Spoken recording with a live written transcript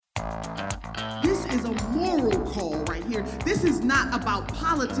here. This is not about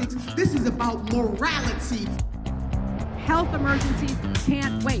politics. This is about morality. Health emergencies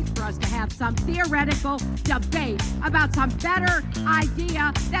can't wait for us to have some theoretical debate about some better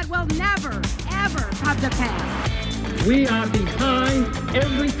idea that will never, ever come to pass. We are behind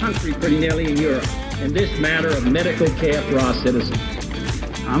every country pretty nearly in Europe in this matter of medical care for our citizens.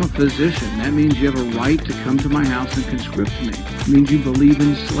 I'm a physician. That means you have a right to come to my house and conscript me. It means you believe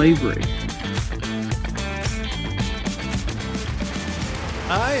in slavery.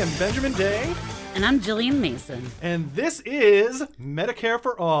 I am Benjamin Day. And I'm Jillian Mason. And this is Medicare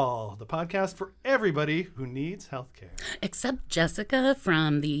for All, the podcast for everybody who needs health care. Except Jessica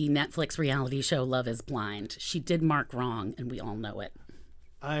from the Netflix reality show Love is Blind. She did Mark wrong, and we all know it.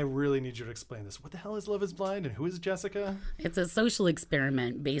 I really need you to explain this. What the hell is Love is Blind, and who is Jessica? It's a social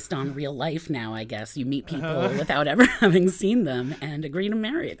experiment based on real life now, I guess. You meet people without ever having seen them and agree to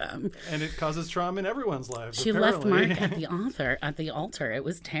marry them. And it causes trauma in everyone's lives, She apparently. left Mark at the altar. It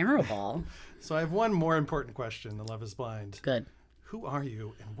was terrible. So I have one more important question than Love is Blind. Good. Who are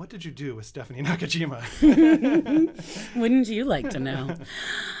you, and what did you do with Stephanie Nakajima? Wouldn't you like to know?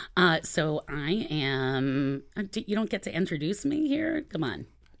 So I am... You don't get to introduce me here? Come on.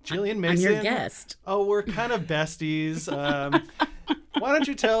 Jillian Mason. I'm your guest. Oh, we're kind of besties. Why don't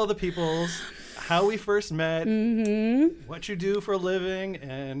you tell the peoples how we first met, what you do for a living,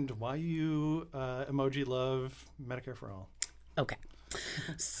 and why you emoji love Medicare for All? Okay.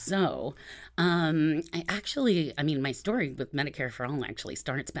 So, my story with Medicare for All actually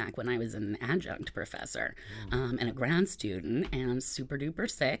starts back when I was an adjunct professor and a grad student and super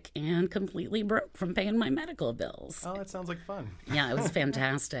duper sick and completely broke from paying my medical bills. Oh, that sounds like fun. Yeah, it was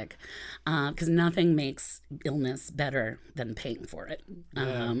fantastic because nothing makes illness better than paying for it.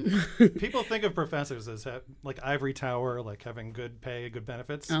 Yeah. People think of professors as like ivory tower, like having good pay, good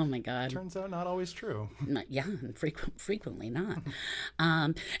benefits. Oh my God. Turns out not always true. Frequently not.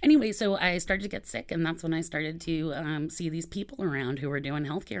 Anyway, so I started to get sick, and that's when I started to see these people around who were doing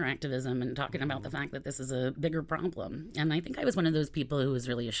healthcare activism and talking about the fact that this is a bigger problem. And I think I was one of those people who was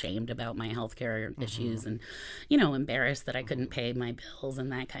really ashamed about my healthcare issues and, embarrassed that I couldn't pay my bills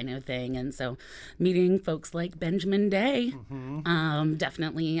and that kind of thing. And so meeting folks like Benjamin Day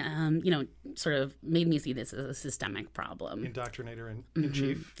definitely, sort of made me see this as a systemic problem. Indoctrinator in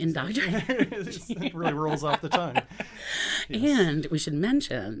chief. Indoctrinator. It really rolls off the tongue. Yes. And we should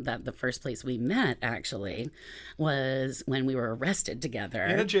mention that the first place we met, actually, was when we were arrested together.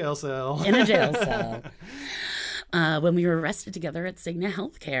 In a jail cell. When we were arrested together at Cigna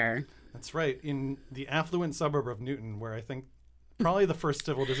Healthcare. That's right. In the affluent suburb of Newton, where I think probably the first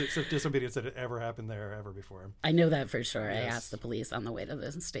civil disobedience that had ever happened there ever before. I know that for sure. Yes. I asked the police on the way to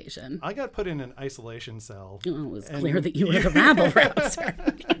the station. I got put in an isolation cell. Oh, it was clear that you were the rabble rouser.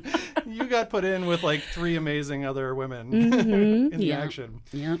 You got put in with like 3 amazing other women in the action.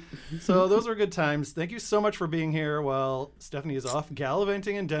 Yeah. So those were good times. Thank you so much for being here while Stephanie is off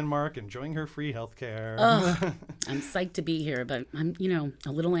gallivanting in Denmark, enjoying her free health care. I'm psyched to be here, but I'm,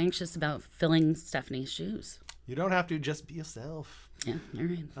 a little anxious about filling Stephanie's shoes. You don't have to, just be yourself. Yeah, all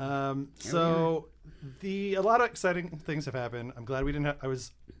right. So a lot of exciting things have happened. I'm glad I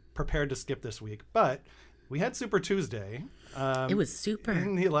was prepared to skip this week, but we had Super Tuesday. It was super.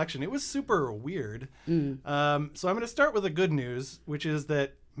 In the election. It was super weird. So I'm going to start with the good news, which is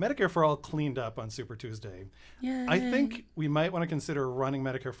that Medicare for All cleaned up on Super Tuesday. Yay. I think we might want to consider running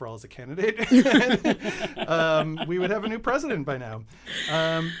Medicare for All as a candidate. We would have a new president by now.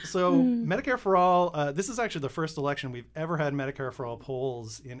 Medicare for All, this is actually the first election we've ever had Medicare for All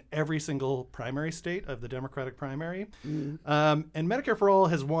polls in every single primary state of the Democratic primary. And Medicare for All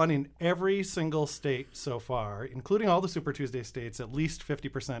has won in every single state so far, including all the Super Tuesday states, at least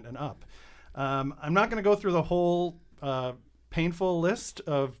 50% and up. I'm not going to go through the whole painful list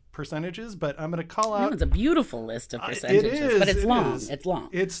of percentages, but I'm going to call out... No, it's a beautiful list of percentages, it is, but it's long. is. It's long.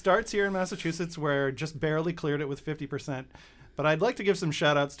 It starts here in Massachusetts, where just barely cleared it with 50%. But I'd like to give some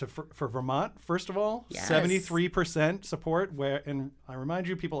shout-outs for Vermont, first of all. Yes. 73% support, and I remind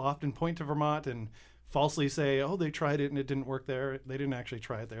you, people often point to Vermont and falsely say, oh, they tried it and it didn't work there. They didn't actually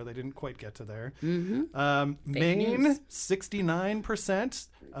try it there. They didn't quite get to there. Maine, news. 69%.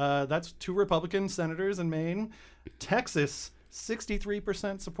 That's 2 Republican senators in Maine. Texas,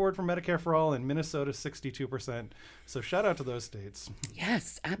 63% support for Medicare for All, and Minnesota 62%. So shout out to those states.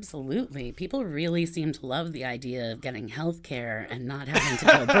 Yes, absolutely. People really seem to love the idea of getting health care and not having to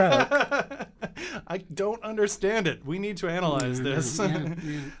go broke. I don't understand it. We need to analyze this.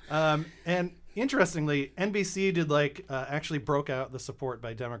 And interestingly, NBC did actually broke out the support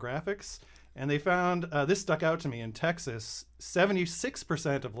by demographics. And they found, this stuck out to me, in Texas,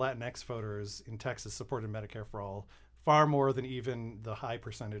 76% of Latinx voters in Texas supported Medicare for All. far more than even the high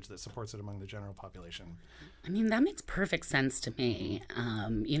percentage that supports it among the general population. I mean, that makes perfect sense to me.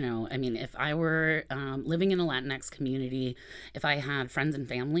 If I were living in a Latinx community, if I had friends and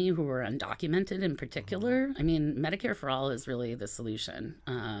family who were undocumented in particular, I mean, Medicare for All is really the solution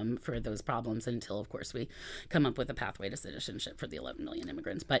for those problems until, of course, we come up with a pathway to citizenship for the 11 million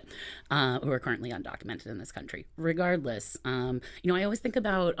immigrants who are currently undocumented in this country. Regardless, I always think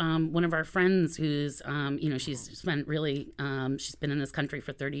about one of our friends who's, she's been in this country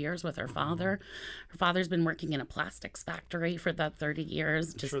for 30 years with her father. Her father's been working in a plastics factory for that 30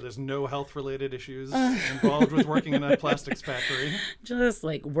 years. I'm sure there's no health-related issues involved with working in a plastics factory. Just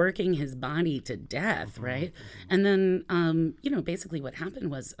like working his body to death, right? And then, basically what happened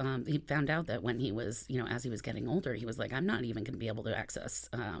was he found out that when he was, as he was getting older, he was like, I'm not even going to be able to access,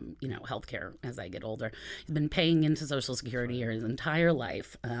 healthcare as I get older. He's been paying into Social Security his entire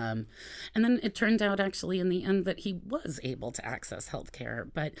life. And then it turned out actually in the end that he was able to access healthcare,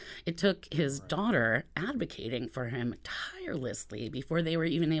 but it took his daughter advocating for him tirelessly before they were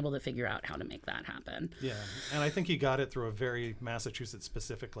even able to figure out how to make that happen. Yeah, and I think he got it through a very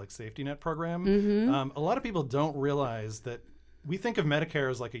Massachusetts-specific safety net program. A lot of people don't realize that we think of Medicare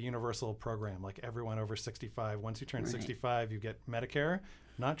as like a universal program, like everyone over 65. Once you turn 65, you get Medicare.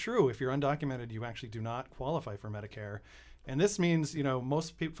 Not true. If you're undocumented, you actually do not qualify for Medicare. And this means,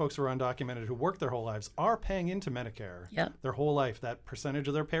 most folks who are undocumented who work their whole lives are paying into Medicare their whole life. That percentage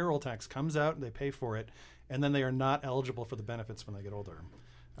of their payroll tax comes out and they pay for it. And then they are not eligible for the benefits when they get older.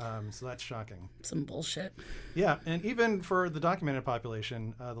 So that's shocking. Some bullshit. Yeah. And even for the documented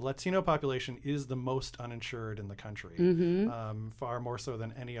population, the Latino population is the most uninsured in the country, far more so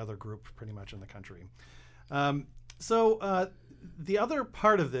than any other group pretty much in the country. The other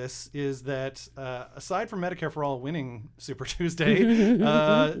part of this is that aside from Medicare for All winning Super Tuesday,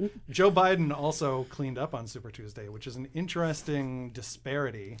 Joe Biden also cleaned up on Super Tuesday, which is an interesting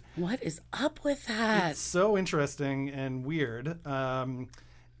disparity. What is up with that? It's so interesting and weird.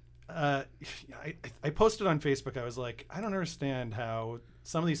 I posted on Facebook, I was like, I don't understand how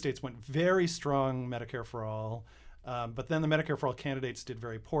some of these states went very strong Medicare for All, but then the Medicare for All candidates did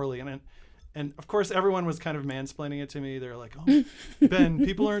very poorly. And of course, everyone was kind of mansplaining it to me. They're like, oh, Ben,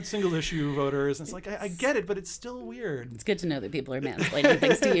 people aren't single issue voters. And it's like, I get it, but it's still weird. It's good to know that people are mansplaining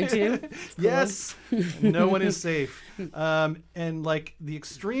things to you, too. Yes. No one is safe. And like the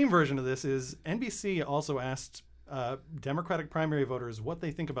extreme version of this is NBC also asked Democratic primary voters what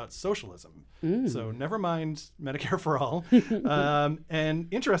they think about socialism. So never mind Medicare for All. And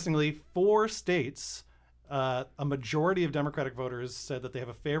interestingly, 4 states, a majority of Democratic voters said that they have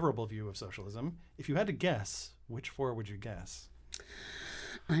a favorable view of socialism. If you had to guess, which 4 would you guess?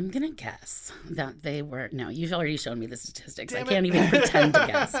 I'm going to guess that they were... No, you've already shown me the statistics. I can't even pretend to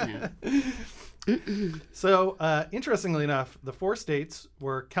guess now. So, interestingly enough, the 4 states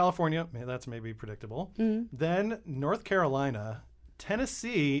were California, that's maybe predictable, then North Carolina,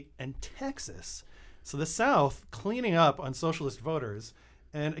 Tennessee, and Texas. So the South cleaning up on socialist voters.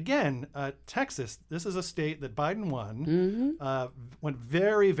 And again, Texas, this is a state that Biden won, went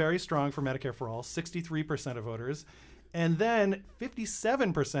very, very strong for Medicare for All, 63% of voters. And then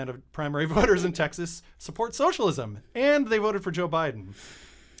 57% of primary voters in Texas support socialism, and they voted for Joe Biden.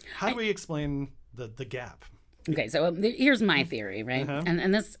 How do we explain the gap? Okay, so here's my theory, right?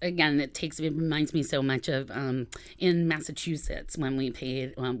 And this, again, it reminds me so much of in Massachusetts when we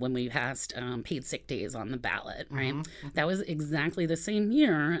passed paid sick days on the ballot, right? That was exactly the same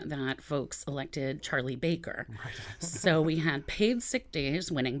year that folks elected Charlie Baker. Right. So we had paid sick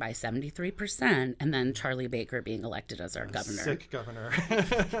days winning by 73%, and then Charlie Baker being elected as our governor. Sick governor.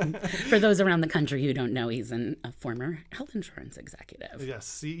 For those around the country who don't know, he's a former health insurance executive. Yes,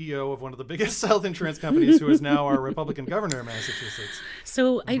 CEO of one of the biggest health insurance companies who is now our Republican governor of Massachusetts.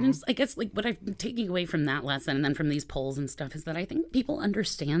 So I guess like what I've been taking away from that lesson and then from these polls and stuff is that I think people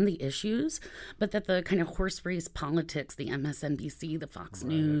understand the issues, but that the kind of horse race politics, the MSNBC, the Fox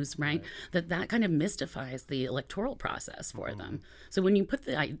News, right? That kind of mystifies the electoral process for them. So when you put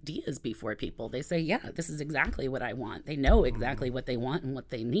the ideas before people, they say, yeah, this is exactly what I want. They know exactly what they want and what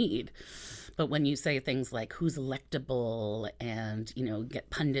they need. But when you say things like who's electable and, get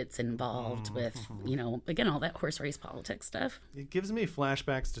pundits involved with, again, all that horse race politics stuff. It gives me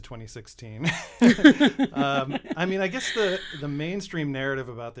flashbacks to 2016. I guess the mainstream narrative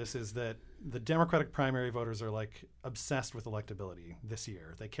about this is that the Democratic primary voters are like obsessed with electability this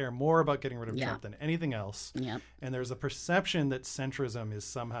year. They care more about getting rid of Trump than anything else. And there's a perception that centrism is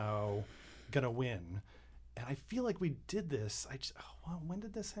somehow going to win. And I feel like we did this. When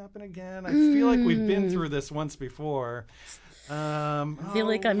did this happen again? I feel like we've been through this once before. I feel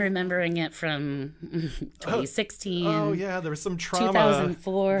like I'm remembering it from 2016. Oh, yeah, there was some trauma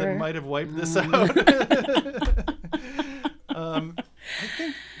 2004. that might have wiped this out.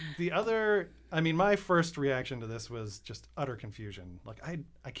 I think my first reaction to this was just utter confusion. Like,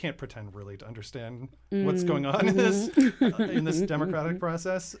 I can't pretend really to understand what's going on in this democratic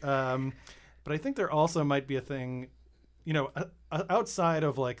process. But I think there also might be a thing, outside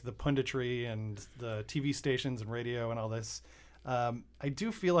of like the punditry and the TV stations and radio and all this. I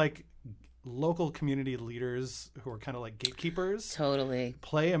do feel like local community leaders who are kind of like gatekeepers totally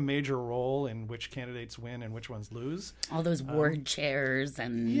play a major role in which candidates win and which ones lose. All those ward chairs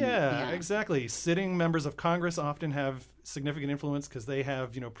and yeah, exactly. Sitting members of Congress often have significant influence because they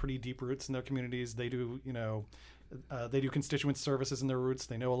have pretty deep roots in their communities. They do they do constituent services in their roots.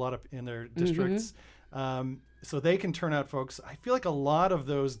 They know a lot in their districts. So they can turn out folks. I feel like a lot of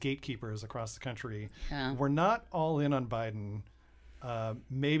those gatekeepers across the country were not all in on Biden.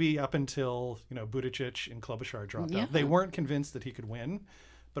 Maybe up until Buttigieg and Klobuchar dropped out. They weren't convinced that he could win,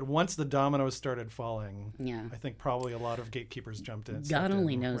 but once the dominoes started falling, I think probably a lot of gatekeepers jumped in. God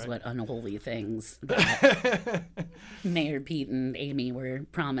only knows what unholy things that Mayor Pete and Amy were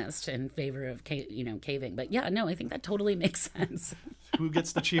promised in favor of caving. But I think that totally makes sense. Who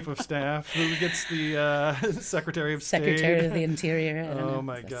gets the chief of staff? Who gets the Secretary of State? Secretary of the Interior. I don't know.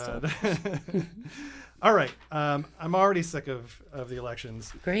 My God. All right. I'm already sick of the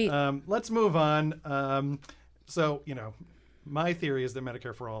elections. Great. Let's move on. So, my theory is that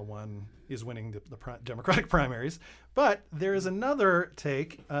Medicare for All is winning the Democratic primaries. But there is another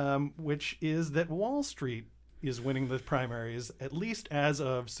take, which is that Wall Street is winning the primaries, at least as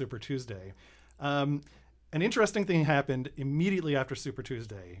of Super Tuesday. An interesting thing happened immediately after Super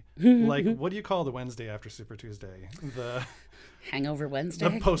Tuesday. Like, what do you call the Wednesday after Super Tuesday? The Hangover Wednesday?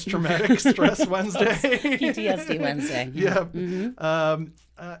 The post-traumatic stress Wednesday. PTSD Wednesday. Yeah.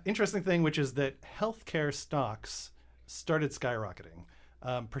 Interesting thing, which is that healthcare stocks started skyrocketing,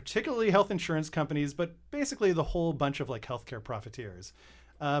 particularly health insurance companies, but basically the whole bunch of like healthcare profiteers.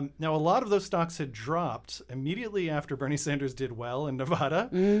 Now, a lot of those stocks had dropped immediately after Bernie Sanders did well in Nevada.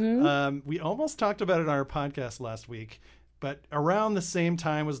 We almost talked about it on our podcast last week, but around the same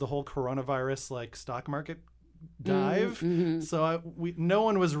time was the whole coronavirus stock market dive. So no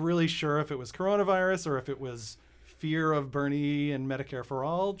one was really sure if it was coronavirus or if it was fear of Bernie and Medicare for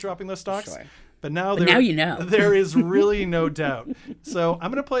All dropping those stocks. Sure. But now there is really no doubt. So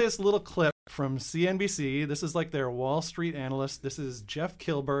I'm going to play this little clip from CNBC. This is like their Wall Street analyst. This is Jeff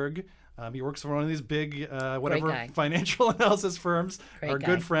Kilberg. He works for one of these big financial analysis firms. Our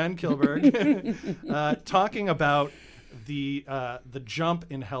good friend Kilberg, talking about the jump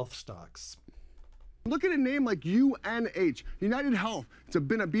in health stocks. Look at a name like UNH, United Health. It's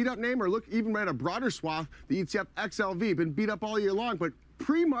been a beat-up name, or look even at a broader swath, the ETF XLV, been beat up all year long, but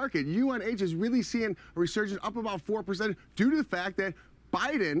pre-market, UNH is really seeing a resurgence up about 4% due to the fact that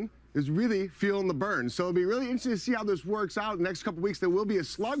Biden is really feeling the burn. So it'll be really interesting to see how this works out in the next couple of weeks. There will be a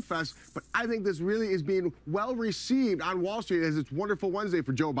slugfest, but I think this really is being well received on Wall Street as it's Wonderful Wednesday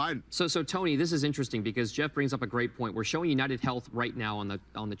for Joe Biden. So Tony, this is interesting because Jeff brings up a great point. We're showing United Health right now on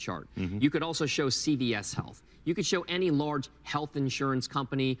the chart. You could also show CVS Health. You could show any large health insurance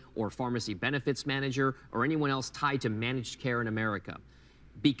company or pharmacy benefits manager or anyone else tied to managed care in America.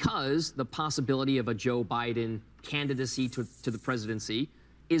 Because the possibility of a Joe Biden candidacy to the presidency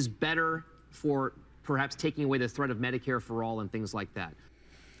is better for perhaps taking away the threat of Medicare for All and things like that.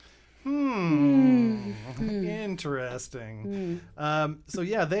 Interesting. So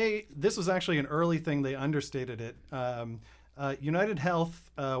yeah, this was actually an early thing. They understated it. United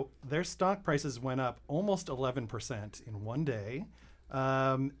Health, their stock prices went up almost 11% in one day.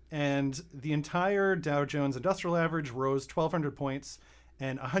 And the entire Dow Jones Industrial Average rose 1,200 points,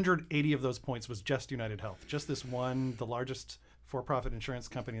 and 180 of those points was just United Health, just this one, the largest for-profit insurance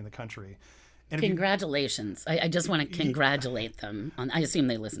company in the country. And congratulations. I just want to congratulate them. I assume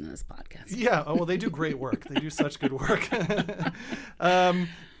they listen to this podcast. Yeah. Oh, well, they do great work. They do such good work. And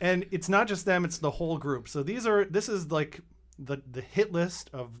it's not just them, it's the whole group. So this is like the hit list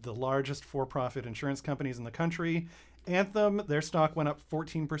of the largest for-profit insurance companies in the country. Anthem, their stock went up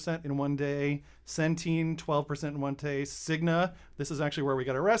 14% in one day. Centene, 12% in one day. Cigna, this is actually where we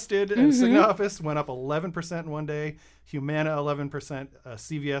got arrested. And Cigna office went up 11% in one day. Humana, 11%.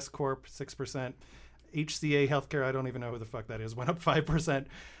 CVS Corp, 6%. HCA Healthcare, I don't even know who the fuck that is, went up 5%.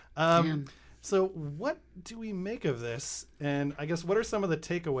 So what do we make of this? And I guess what are some of the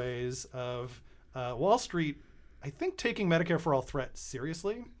takeaways of Wall Street, I think, taking Medicare for All threat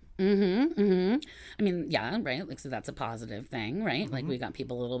seriously, I mean, yeah, right. Like, so that's a positive thing, right? Like, we got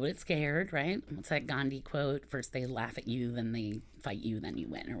people a little bit scared, right? What's that Gandhi quote? First they laugh at you, then they fight you, then you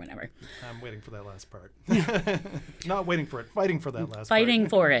win, or whatever. I'm waiting for that last part. Not waiting for it, fighting for that last Fighting part.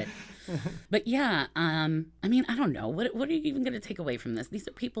 for it. But yeah, I mean, I don't know. What are you even going to take away from this? These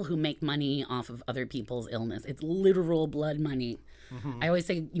are people who make money off of other people's illness. It's literal blood money. I always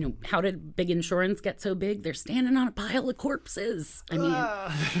say, you know, how did big insurance get so big? They're standing on a pile of corpses. I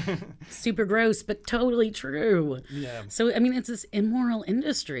mean, super gross, but totally true. Yeah. So, I mean, it's this immoral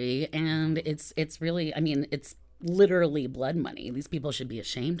industry, and it's really, I mean, it's literally blood money. These people should be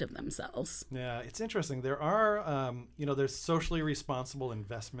ashamed of themselves. Yeah, it's interesting. There are, you know, there's socially responsible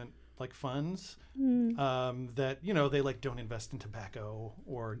investment like funds that, you know, they like don't invest in tobacco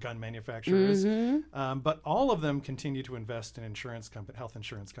or gun manufacturers, but all of them continue to invest in health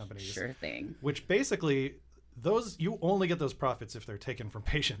insurance companies. Sure thing. Which basically, you only get those profits if they're taken from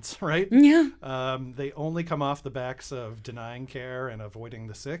patients, right? Yeah. They only come off the backs of denying care and avoiding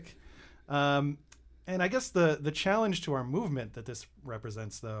the sick. And I guess the challenge to our movement that this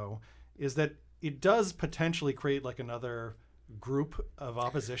represents, though, is that it does potentially create like another group of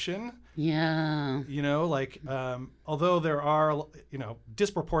opposition. Yeah. You know, like, although there are, you know,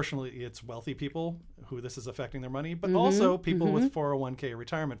 disproportionately it's wealthy people who this is affecting their money, but also people with 401k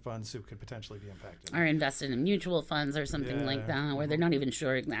retirement funds who could potentially be impacted. Are invested in mutual funds or something like that, where they're not even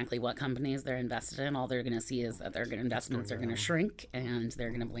sure exactly what companies they're invested in. All they're going to see is that their investments are going to shrink, and they're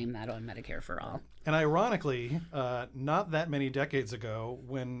going to blame that on Medicare for All. And ironically, not that many decades ago,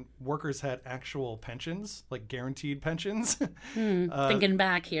 when workers had actual pensions, like guaranteed pensions, thinking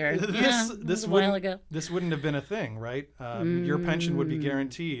back here, this a while ago. This wouldn't have been a thing, right? Your pension would be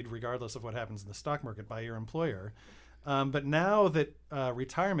guaranteed regardless of what happens in the stock market by your employer. But now that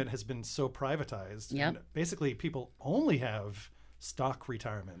retirement has been so privatized, and basically people only have stock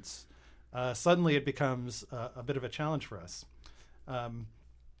retirements, suddenly it becomes a bit of a challenge for us.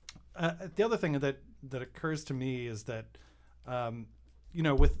 The other thing that occurs to me is that, you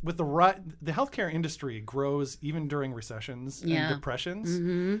know, with the healthcare industry grows even during recessions and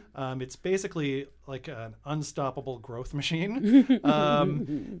depressions. It's basically like an unstoppable growth machine,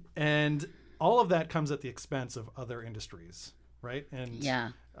 and all of that comes at the expense of other industries, right? And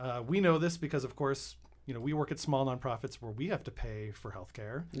we know this because, of course, you know, we work at small nonprofits where we have to pay for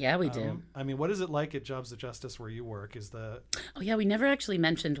healthcare. Yeah, we do. I mean, what is it like at Jobs of Justice where you work? Oh, yeah, we never actually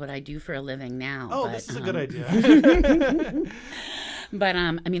mentioned what I do for a living now. Oh, this is a good idea. But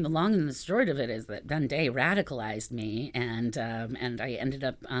I mean, the long and the short of it is that Day radicalized me, and I ended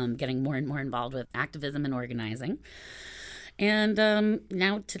up getting more and more involved with activism and organizing. And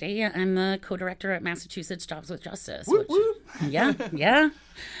now today I'm the co-director at Massachusetts Jobs with Justice. Whoop, whoop. Yeah.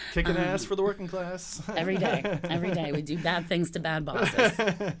 Kicking ass for the working class. Every day. We do bad things to bad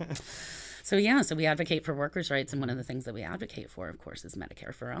bosses. So we advocate for workers' rights, and one of the things that we advocate for, of course, is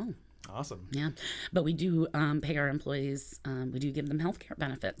Medicare for All. Awesome. Yeah, but we do pay our employees. We do give them health care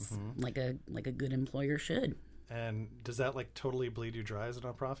benefits, like a good employer should. And does that like totally bleed you dry as a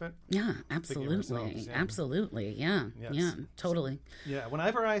nonprofit? Yeah, absolutely. Absolutely. Yeah. Yes. Yeah, totally. Yeah.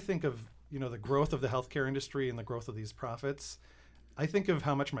 Whenever I think of, you know, the growth of the healthcare industry and the growth of these profits, I think of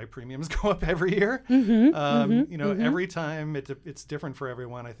how much my premiums go up every year. You know, every time it's different for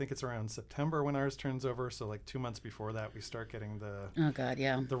everyone. I think it's around September when ours turns over. So like 2 months before that, we start getting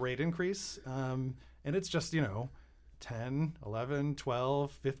the rate increase. And it's just, you know, 10, 11,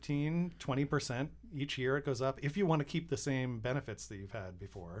 12, 15, 20% each year it goes up if you want to keep the same benefits that you've had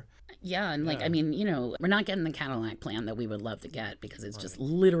before. Yeah, and like, I mean, you know, we're not getting the Cadillac plan that we would love to get because it's just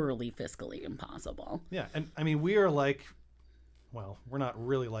literally fiscally impossible. Yeah, and I mean, we are like, well, we're not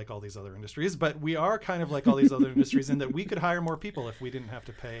really like all these other industries, but we are kind of like all these other industries in that we could hire more people if we didn't have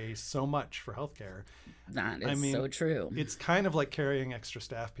to pay so much for healthcare. That is so true. It's kind of like carrying extra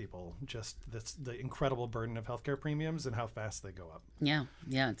staff people, just the incredible burden of healthcare premiums and how fast they go up. Yeah,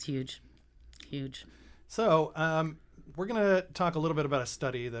 it's huge. Huge. So we're going to talk a little bit about a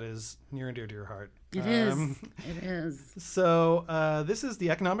study that is near and dear to your heart. It is. So this is the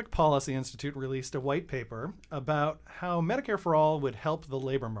Economic Policy Institute released a white paper about how Medicare for All would help the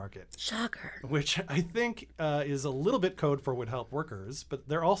labor market. Shocker. Which I think is a little bit code for would help workers, but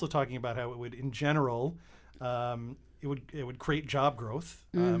they're also talking about how it would, in general, it would create job growth.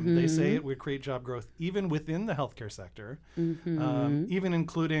 They say it would create job growth even within the healthcare sector, even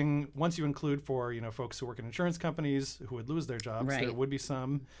including, once you include for, you know, folks who work in insurance companies who would lose their jobs, there would be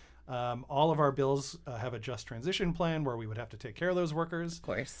some. All of our bills have a just transition plan where we would have to take care of those workers. Of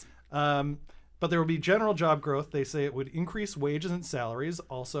course. But there will be general job growth. They say it would increase wages and salaries,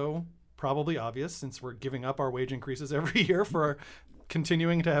 also probably obvious since we're giving up our wage increases every year for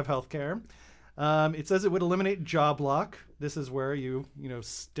continuing to have health care. It says it would eliminate job lock. This is where you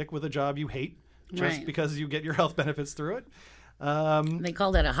stick with a job you hate just because you get your health benefits through it. They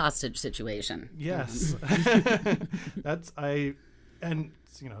call that a hostage situation. Yes.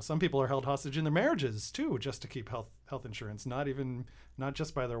 Some people are held hostage in their marriages too, just to keep health insurance, not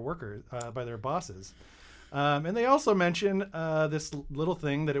just by their workers, by their bosses. And they also mention this little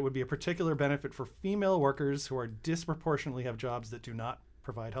thing that it would be a particular benefit for female workers who are disproportionately have jobs that do not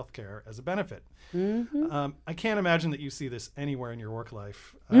provide health care as a benefit. I can't imagine that you see this anywhere in your work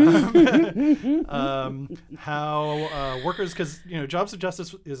life. How workers, because Jobs of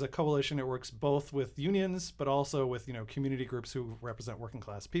Justice is a coalition. It works both with unions, but also with community groups who represent working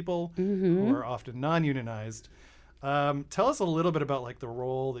class people who are often non-unionized. Tell us a little bit about the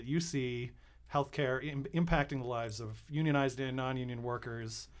role that you see healthcare impacting the lives of unionized and non-union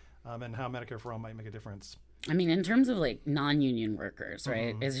workers, and how Medicare for All might make a difference. I mean, in terms of non-union workers,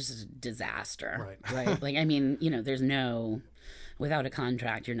 right? It's just a disaster, right? There's without a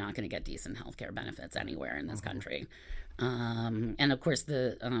contract, you're not going to get decent healthcare benefits anywhere in this country. And of course,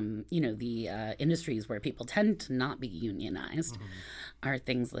 the industries where people tend to not be unionized are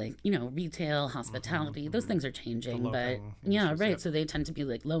things like retail, hospitality. Those things are changing, but So they tend to be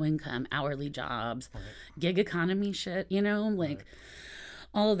low income, hourly jobs, gig economy shit.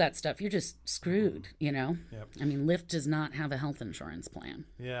 All of that stuff, you're just screwed, Yep. I mean, Lyft does not have a health insurance plan.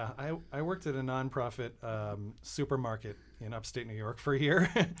 Yeah, I worked at a nonprofit supermarket in upstate New York for a year.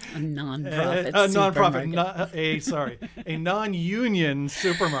 A non-union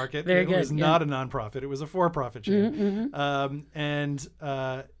supermarket. Very good. It was not a nonprofit. It was a for-profit chain.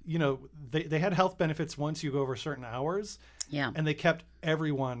 They had health benefits once you go over certain hours. Yeah. And they kept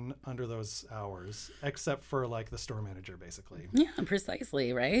everyone under those hours except for the store manager, basically. Yeah,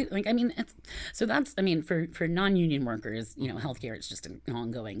 precisely, right? For non-union workers, healthcare is just an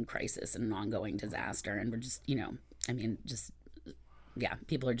ongoing crisis and an ongoing disaster, and we're just,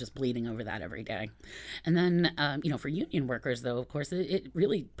 people are just bleeding over that every day. And then, for union workers, though, of course, it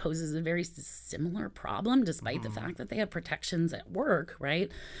really poses a very similar problem, despite the fact that they have protections at work, right?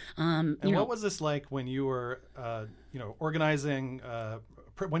 What was this like when you were, organizing,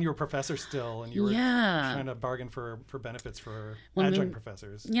 when you were a professor still, and you were trying to bargain for benefits for adjunct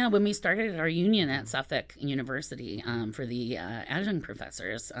professors? Yeah, when we started our union at Suffolk University for the adjunct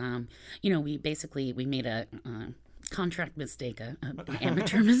professors, we made a contract mistake, an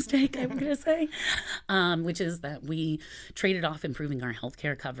amateur mistake, I'm going to say, which is that we traded off improving our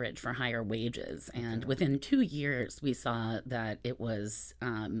healthcare coverage for higher wages. And within 2 years, we saw that it was,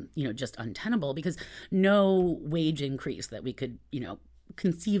 just untenable, because no wage increase that we could,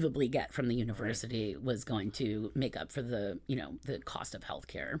 conceivably get from the university was going to make up for the cost of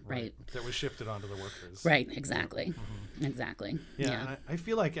healthcare, right? That was shifted onto the workers. Right, exactly. Exactly. Yeah. And I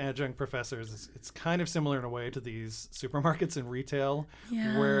feel like adjunct professors, it's kind of similar in a way to these supermarkets and retail,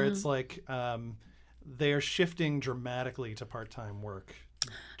 where it's they are shifting dramatically to part-time work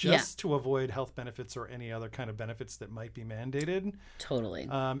just to avoid health benefits or any other kind of benefits that might be mandated. Totally.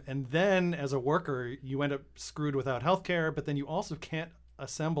 And then as a worker, you end up screwed without health care, but then you also can't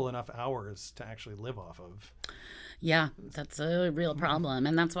assemble enough hours to actually live off of. Yeah, that's a real problem.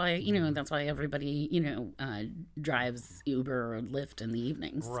 And that's why, everybody, drives Uber or Lyft in the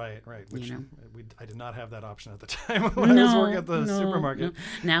evenings. Right. Which I did not have that option at the time when I was working at the supermarket. No.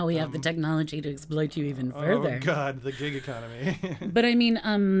 Now we have the technology to exploit you even further. Oh, God, the gig economy. But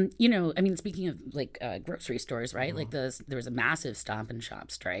speaking of grocery stores, right? There was a massive Stop and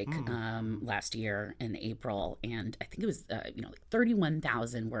Shop strike last year in April. And I think it was,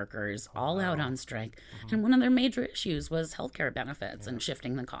 31,000 workers all out on strike. And one of their major issues was healthcare benefits and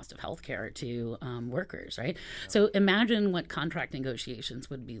shifting the cost of healthcare to workers, right? So imagine what contract negotiations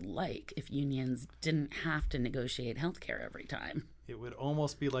would be like if unions didn't have to negotiate healthcare every time. It would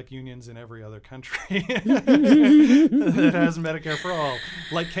almost be like unions in every other country that has Medicare for All,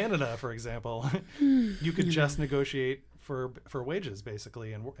 like Canada, for example. You could just negotiate for wages,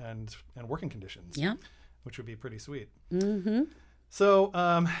 basically, and working conditions. Yeah, which would be pretty sweet. So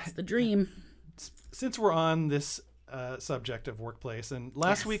it's the dream. Since we're on this subject of workplace, and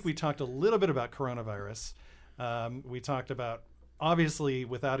last week we talked a little bit about coronavirus. We talked about, obviously,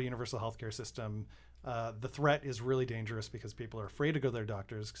 without a universal healthcare system, the threat is really dangerous because people are afraid to go to their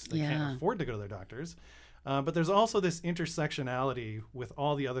doctors because they can't afford to go to their doctors. But there's also this intersectionality with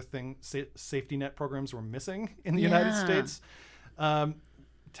all the other safety net programs we're missing in the United States.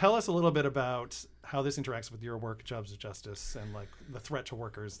 tell us a little bit about how this interacts with your work, Jobs of Justice, and like the threat to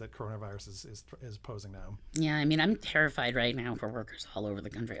workers that coronavirus is posing now. Yeah, I mean, I'm terrified right now for workers all over the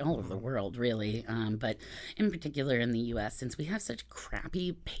country, all over the world, really. But in particular in the U.S., since we have such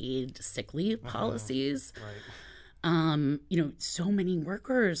crappy paid sick leave policies. Right. So many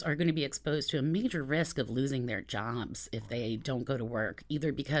workers are going to be exposed to a major risk of losing their jobs if they don't go to work,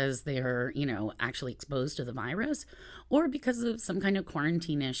 either because they're, actually exposed to the virus or because of some kind of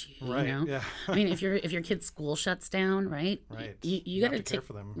quarantine issue. Right. Yeah. I mean, if your kid's school shuts down, right? Right. You got to care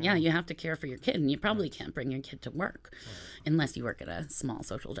for them. Yeah, you have to care for your kid, and you probably can't bring your kid to work unless you work at a small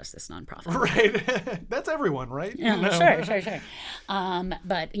social justice nonprofit. Right. That's everyone, right? Yeah, sure.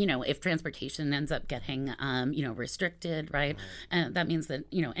 But, if transportation ends up getting, restricted, right? And that means that,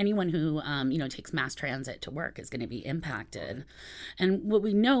 anyone who, takes mass transit to work is going to be impacted. And what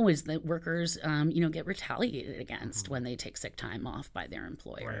we know is that workers, get retaliated against when they take sick time off by their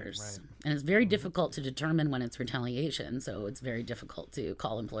employers. Right. And it's very difficult to determine when it's retaliation. So it's very difficult to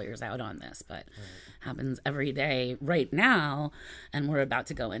call employers out on this, but happens every day right now. And we're about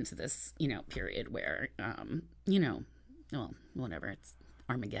to go into this, period where, whatever, it's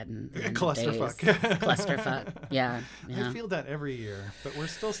Armageddon. Clusterfuck. Clusterfuck. Yeah. I feel that every year, but we're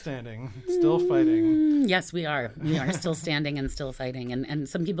still standing, still fighting. Yes, we are. We are still standing and still fighting. And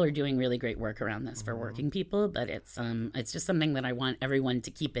some people are doing really great work around this for working people, but it's just something that I want everyone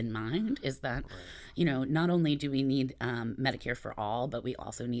to keep in mind is that, not only do we need Medicare for all, but we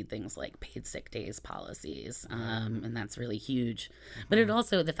also need things like paid sick days policies. And that's really huge. But it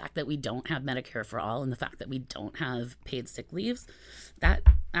also, the fact that we don't have Medicare for all and the fact that we don't have paid sick leaves, that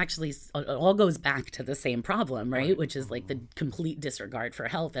actually all goes back to the same problem, right? Which is like the complete disregard for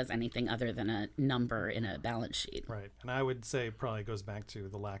health as anything other than a number in a balance sheet. Right. And I would say probably goes back to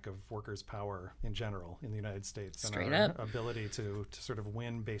the lack of workers' power in general in the United States. Straight and our up. ability to sort of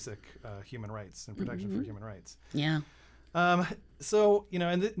win basic human rights and protection for human rights. Yeah. So,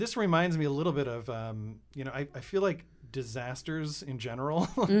 and this reminds me a little bit of, I feel like disasters in general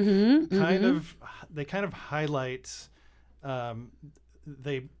kind of highlight,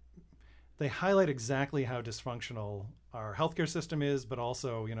 they highlight exactly how dysfunctional our healthcare system is, but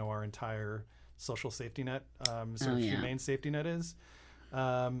also, our entire social safety net, humane safety net is.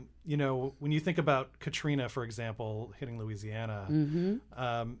 When you think about Katrina, for example, hitting Louisiana,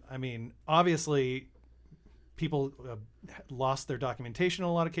 I mean, obviously people lost their documentation in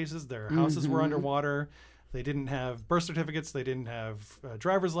a lot of cases. Their houses were underwater. They didn't have birth certificates. They didn't have a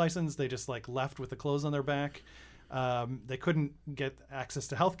driver's license. They just left with the clothes on their back. They couldn't get access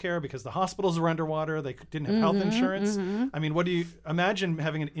to health care because the hospitals were underwater. They didn't have health insurance. I mean, what do you imagine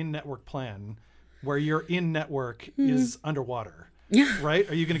having an in-network plan where your in-network is underwater? Right?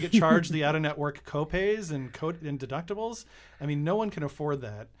 Are you going to get charged the out-of-network copays and deductibles? I mean, no one can afford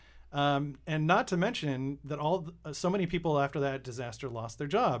that. And not to mention that so many people after that disaster lost their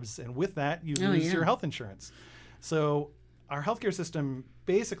jobs. And with that, you lose your health insurance. So our healthcare system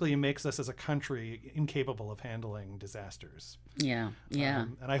basically makes us as a country incapable of handling disasters. Yeah.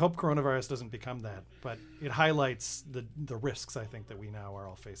 And I hope coronavirus doesn't become that, but it highlights the risks I think that we now are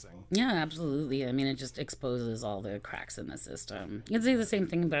all facing. Yeah, absolutely. I mean, it just exposes all the cracks in the system. You can say the same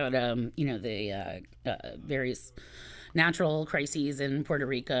thing about, the various natural crises in Puerto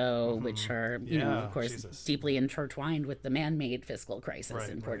Rico, which are, of course, deeply intertwined with the man-made fiscal crisis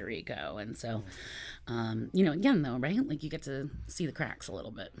in Puerto Rico. And so, again, though, right? Like you get to see the cracks a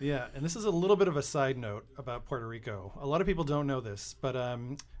little bit. Yeah, and this is a little bit of a side note about Puerto Rico. A lot of people don't know this, but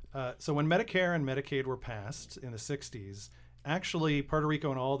so when Medicare and Medicaid were passed in the 60s, actually Puerto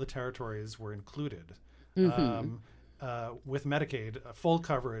Rico and all the territories were included with Medicaid, full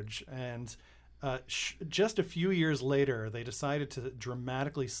coverage, and just a few years later, they decided to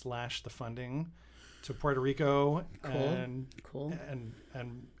dramatically slash the funding to Puerto Rico. Cool.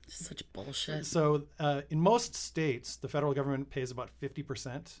 And such bullshit. So in most states, the federal government pays about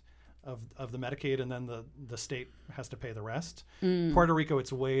 50% of the Medicaid, and then the state has to pay the rest. Puerto Rico,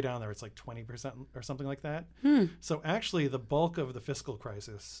 it's way down there. It's like 20% or something like that. So actually, the bulk of the fiscal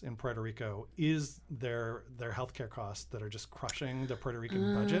crisis in Puerto Rico is their healthcare costs that are just crushing the Puerto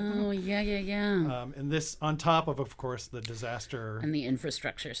Rican budget. Oh, yeah. And this on top of course, the disaster. And the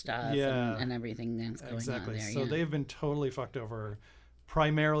infrastructure stuff and everything that's going on there. So they've been totally fucked over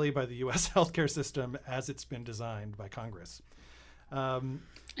primarily by the U.S. healthcare system as it's been designed by Congress.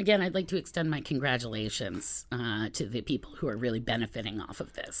 Again, I'd like to extend my congratulations to the people who are really benefiting off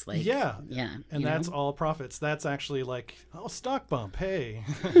of this. And that's all profits. That's actually stock bump. Hey.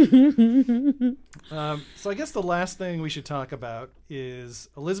 So I guess the last thing we should talk about is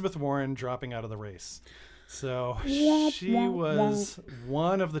Elizabeth Warren dropping out of the race. So she was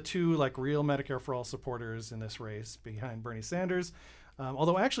one of the two like real Medicare for All supporters in this race behind Bernie Sanders.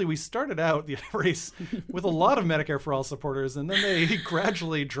 Although actually we started out the race with a lot of Medicare for All supporters, and then they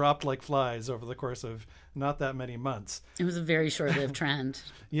gradually dropped like flies over the course of not that many months. It was a very short-lived trend.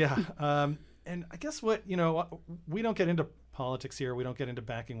 Yeah. And I guess we don't get into politics here. We don't get into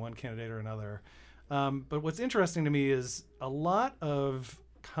backing one candidate or another. But what's interesting to me is a lot of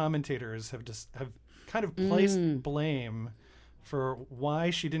commentators have kind of placed blame for why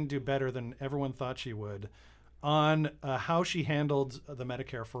she didn't do better than everyone thought she would on how she handled the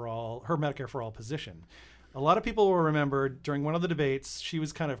Medicare for All, her Medicare for All position. A lot of people will remember during one of the debates, she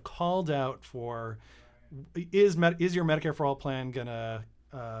was kind of called out for, is your Medicare for All plan going to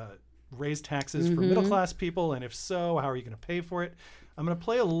raise taxes for middle-class people? And if so, how are you going to pay for it? I'm going to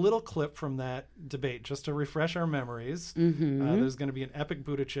play a little clip from that debate just to refresh our memories. There's going to be an epic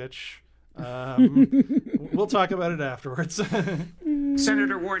Buttigieg. We'll talk about it afterwards.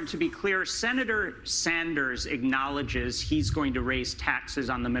 Senator Warren, to be clear, Senator Sanders acknowledges he's going to raise taxes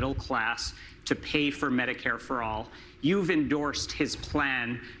on the middle class to pay for Medicare for All. You've endorsed his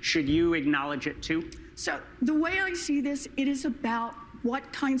plan. Should you acknowledge it too? So the way I see this, it is about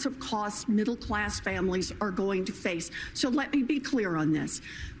what kinds of costs middle-class families are going to face. So let me be clear on this.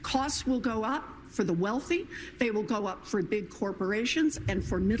 Costs will go up for the wealthy, they will go up for big corporations, and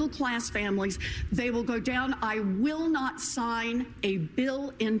for middle-class families, they will go down. I will not sign a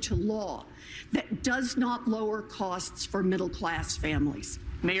bill into law that does not lower costs for middle-class families.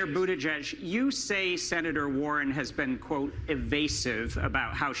 Mayor Buttigieg, you say Senator Warren has been, quote, evasive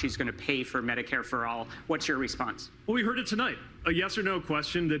about how she's going to pay for Medicare for All. What's your response? Well, we heard it tonight. A yes or no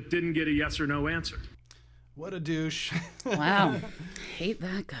question that didn't get a yes or no answer. What a douche. Wow. Hate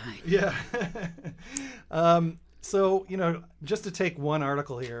that guy. Yeah. So, just to take one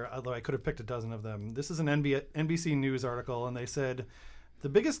article here, although I could have picked a dozen of them, this is an NBC News article, and they said, the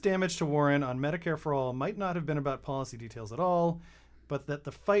biggest damage to Warren on Medicare for All might not have been about policy details at all, but that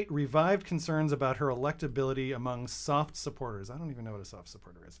the fight revived concerns about her electability among soft supporters. I don't even know what a soft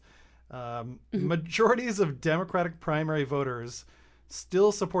supporter is. Majorities of Democratic primary voters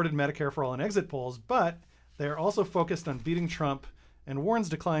still supported Medicare for All in exit polls, but they are also focused on beating Trump, and Warren's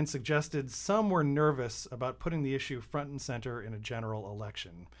decline suggested some were nervous about putting the issue front and center in a general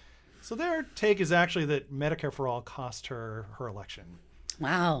election. So their take is actually that Medicare for All cost her election.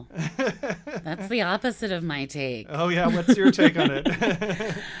 Wow. That's the opposite of my take. Oh, yeah. What's your take on it?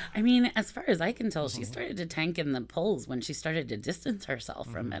 I mean, as far as I can tell, she started to tank in the polls when she started to distance herself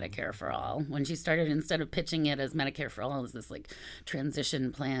from Medicare for All. When she started, instead of pitching it as Medicare for All, as this like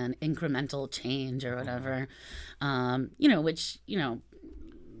transition plan, incremental change or whatever, which,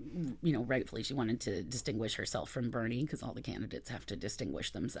 rightfully she wanted to distinguish herself from Bernie, because all the candidates have to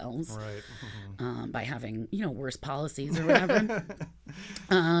distinguish themselves by having, worse policies or whatever.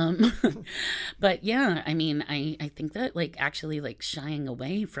 But yeah, I mean, I think that actually shying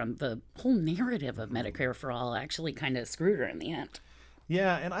away from the whole narrative of Medicare for All actually kind of screwed her in the end.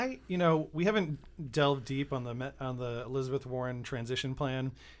 Yeah, and we haven't delved deep on the Elizabeth Warren transition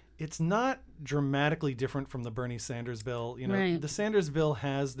plan. It's not dramatically different from the Bernie Sanders bill. The Sanders bill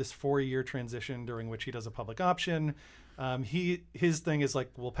has this 4-year transition during which he does a public option. His thing is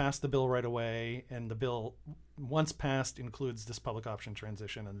we'll pass the bill right away, and the bill, once passed, includes this public option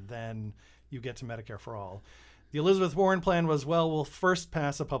transition, and then you get to Medicare for All. The Elizabeth Warren plan was, we'll first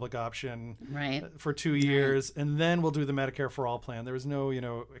pass a public option for 2 years, and then we'll do the Medicare for All plan. There was no,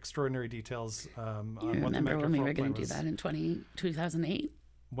 extraordinary details on what the Medicare for All plan was. Remember when we were going to do that in 2008?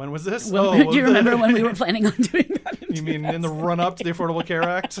 When was this? Do you remember when we were planning on doing that? You mean in the run-up to the Affordable Care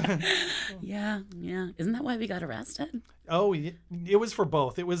Act? Yeah. Isn't that why we got arrested? Oh, it was for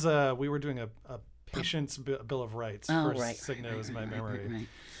both. It was we were doing a patient's Bill of Rights. Cigna is my memory. Right.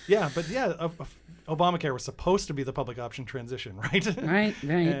 Yeah, but Obamacare was supposed to be the public option transition, right? Right.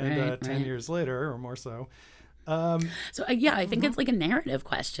 And 10 years later, or more so. I think it's a narrative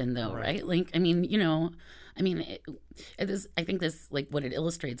question, though, right? I think this what it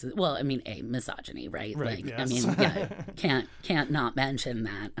illustrates is, misogyny, right? Can't not mention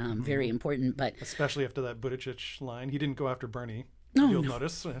that. Very important, but especially after that Buttigieg line, he didn't go after Bernie. You'll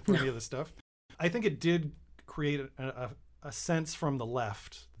notice for any of the stuff. I think it did create a sense from the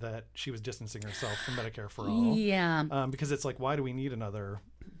left that she was distancing herself from Medicare for All. Yeah. Because it's why do we need another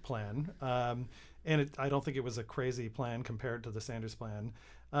plan? And I don't think it was a crazy plan compared to the Sanders plan.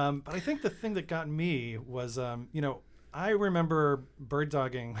 But I think the thing that got me was, I remember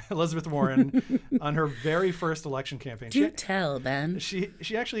bird-dogging Elizabeth Warren on her very first election campaign. Do tell, Ben. She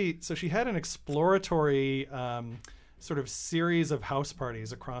actually, so she had an exploratory sort of series of house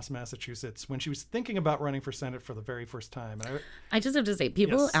parties across Massachusetts when she was thinking about running for Senate for the very first time. And I just have to say,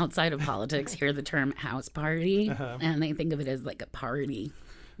 people outside of politics hear the term house party and they think of it as like a party.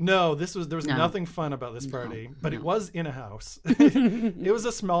 No, there was nothing fun about this party, but it was in a house. It was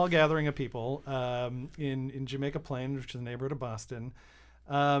a small gathering of people in Jamaica Plain, which is a neighborhood of Boston.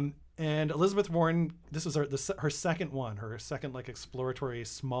 And Elizabeth Warren, this was her second one, her second like exploratory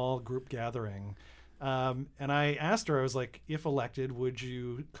small group gathering. And I asked her, I was like, if elected, would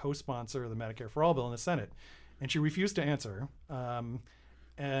you co-sponsor the Medicare for All bill in the Senate? And she refused to answer.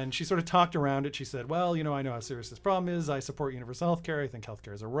 And she sort of talked around it. She said, well, I know how serious this problem is. I support universal health care. I think health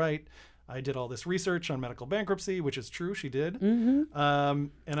care is a right. I did all this research on medical bankruptcy, which is true. She did. Mm-hmm.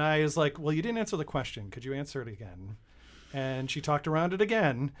 And I was like, well, you didn't answer the question. Could you answer it again? And she talked around it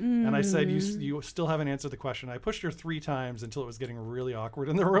again. And I said, you still haven't answered the question. I pushed her 3 times until it was getting really awkward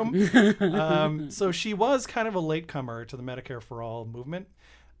in the room. So she was kind of a latecomer to the Medicare for All movement.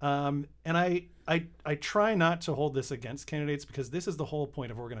 And I try not to hold this against candidates because this is the whole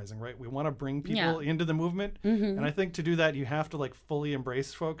point of organizing, right? We want to bring people into the movement. Mm-hmm. And I think to do that, you have to like fully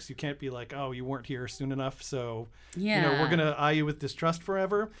embrace folks. You can't be like, oh, you weren't here soon enough, so we're going to eye you with distrust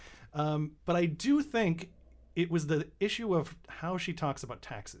forever. But I do think it was the issue of how she talks about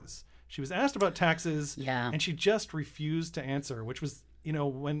taxes. She was asked about taxes and she just refused to answer, which was,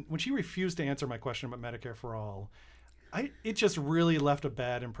 when she refused to answer my question about Medicare for All, it just really left a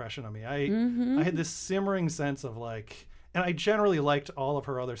bad impression on me. I had this simmering sense of like, and I generally liked all of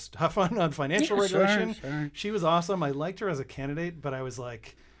her other stuff on financial regulation. Sure. She was awesome. I liked her as a candidate, but I was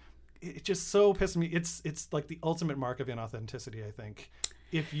like, it just so pissed me. It's like the ultimate mark of inauthenticity, I think,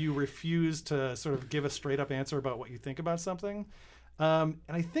 if you refuse to sort of give a straight up answer about what you think about something. And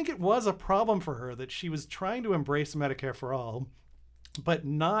I think it was a problem for her that she was trying to embrace Medicare for All, but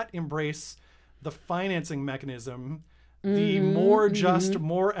not embrace the financing mechanism, the more just,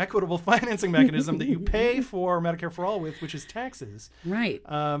 more equitable financing mechanism that you pay for Medicare for All with, which is taxes. Right.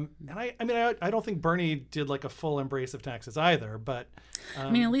 And I don't think Bernie did like a full embrace of taxes either, but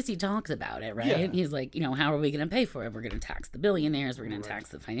at least he talks about it, right? Yeah. He's like, how are we going to pay for it? We're going to tax the billionaires. We're going to tax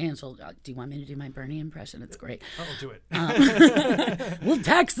the financial. Do you want me to do my Bernie impression? It's great. Oh, do it. We'll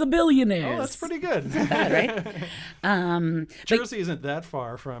tax the billionaires. Oh, that's pretty good. Not bad, right? Jersey isn't that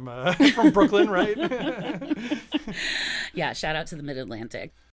far from Brooklyn, right? Yeah, shout out to the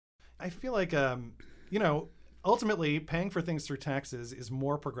Mid-Atlantic. I feel like, ultimately paying for things through taxes is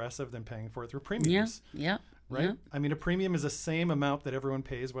more progressive than paying for it through premiums. Yeah. Right? Yeah. I mean, a premium is the same amount that everyone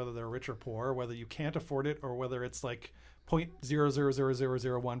pays, whether they're rich or poor, whether you can't afford it or whether it's like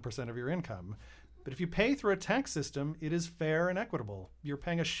 0.00001% of your income. But if you pay through a tax system, it is fair and equitable. You're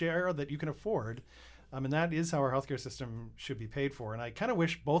paying a share that you can afford. And that is how our healthcare system should be paid for. And I kind of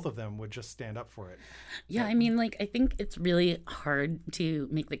wish both of them would just stand up for it. Yeah, I think it's really hard to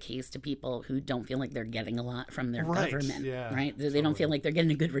make the case to people who don't feel like they're getting a lot from their government, right? They don't feel like they're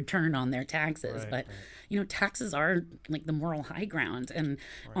getting a good return on their taxes. But, taxes are like the moral high ground. And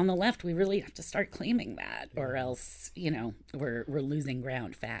on the left, we really have to start claiming that or else, we're losing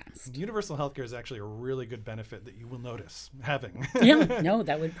ground fast. Universal healthcare is actually a really good benefit that you will notice having.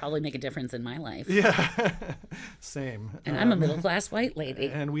 That would probably make a difference in my life. Yeah. Same. And I'm a middle-class white lady.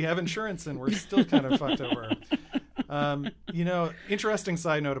 And we have insurance, and we're still kind of fucked over. Interesting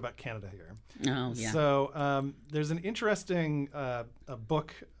side note about Canada here. Oh, yeah. So there's an interesting a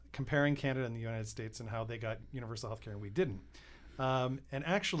book comparing Canada and the United States and how they got universal health care and we didn't. And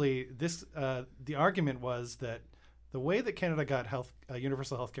actually, the argument was that the way that Canada got a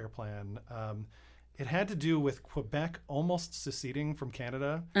universal health care plan, it had to do with Quebec almost seceding from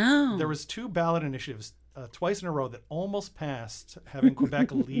Canada. Oh. There was 2 ballot initiatives twice in a row that almost passed, having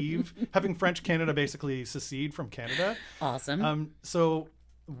Quebec leave, having French Canada basically secede from Canada. Awesome. So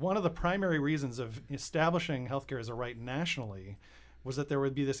one of the primary reasons of establishing healthcare as a right nationally was that there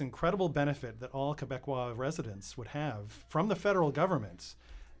would be this incredible benefit that all Quebecois residents would have from the federal government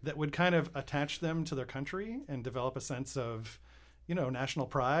that would kind of attach them to their country and develop a sense of national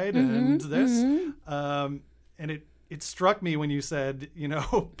pride and this. And it struck me when you said,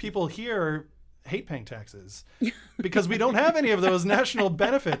 people here hate paying taxes because we don't have any of those national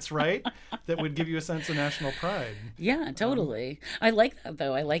benefits, right? That would give you a sense of national pride. Yeah, totally. I like that,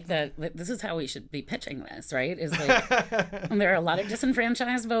 though. I like that this is how we should be pitching this, right? Is like there are a lot of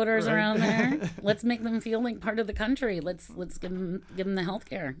disenfranchised voters around there. Let's make them feel like part of the country. Let's give them the health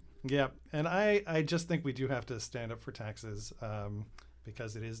care. Yeah, and I just think we do have to stand up for taxes.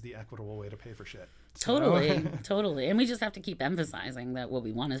 because it is the equitable way to pay for shit. Totally. And we just have to keep emphasizing that what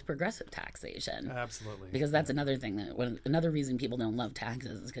we want is progressive taxation. Absolutely. Because that's another thing another reason people don't love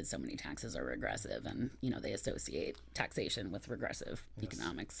taxes is because so many taxes are regressive, and they associate taxation with regressive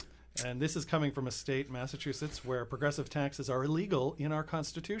economics. And this is coming from a state, Massachusetts, where progressive taxes are illegal in our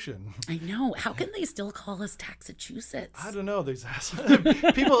Constitution. I know. How can they still call us Taxachusetts? I don't know. These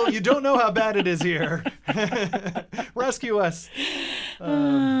people, you don't know how bad it is here. Rescue us.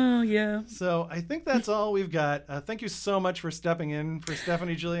 Yeah. So I think that's all we've got. Thank you so much for stepping in for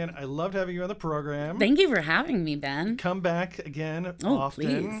Stephanie Gillian. I loved having you on the program. Thank you for having me, Ben. Come back again often.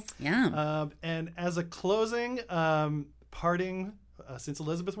 Please. Yeah. And as a closing, parting, since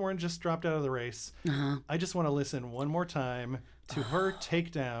Elizabeth Warren just dropped out of the race, I just want to listen one more time to her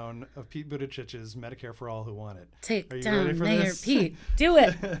takedown of Pete Buttigieg's Medicare for All Who Want It. Take down Mayor Pete. Do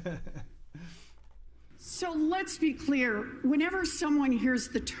it. So let's be clear. Whenever someone hears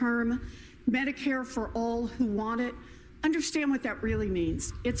the term Medicare for all who want it, understand what that really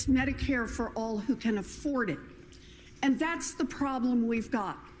means. It's Medicare for all who can afford it. And that's the problem we've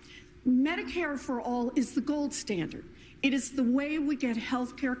got. Medicare for all is the gold standard. It is the way we get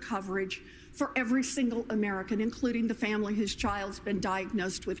health care coverage for every single American, including the family whose child's been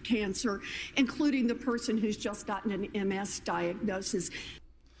diagnosed with cancer, including the person who's just gotten an MS diagnosis.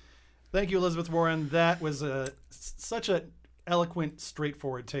 Thank you, Elizabeth Warren. That was such an eloquent,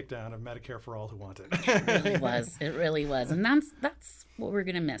 straightforward takedown of Medicare for all who want it. It really was. And that's what we're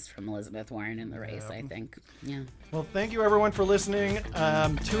going to miss from Elizabeth Warren in the race, I think. Yeah. Well, thank you, everyone, for listening.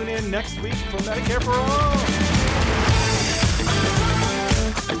 Tune in next week for Medicare for All.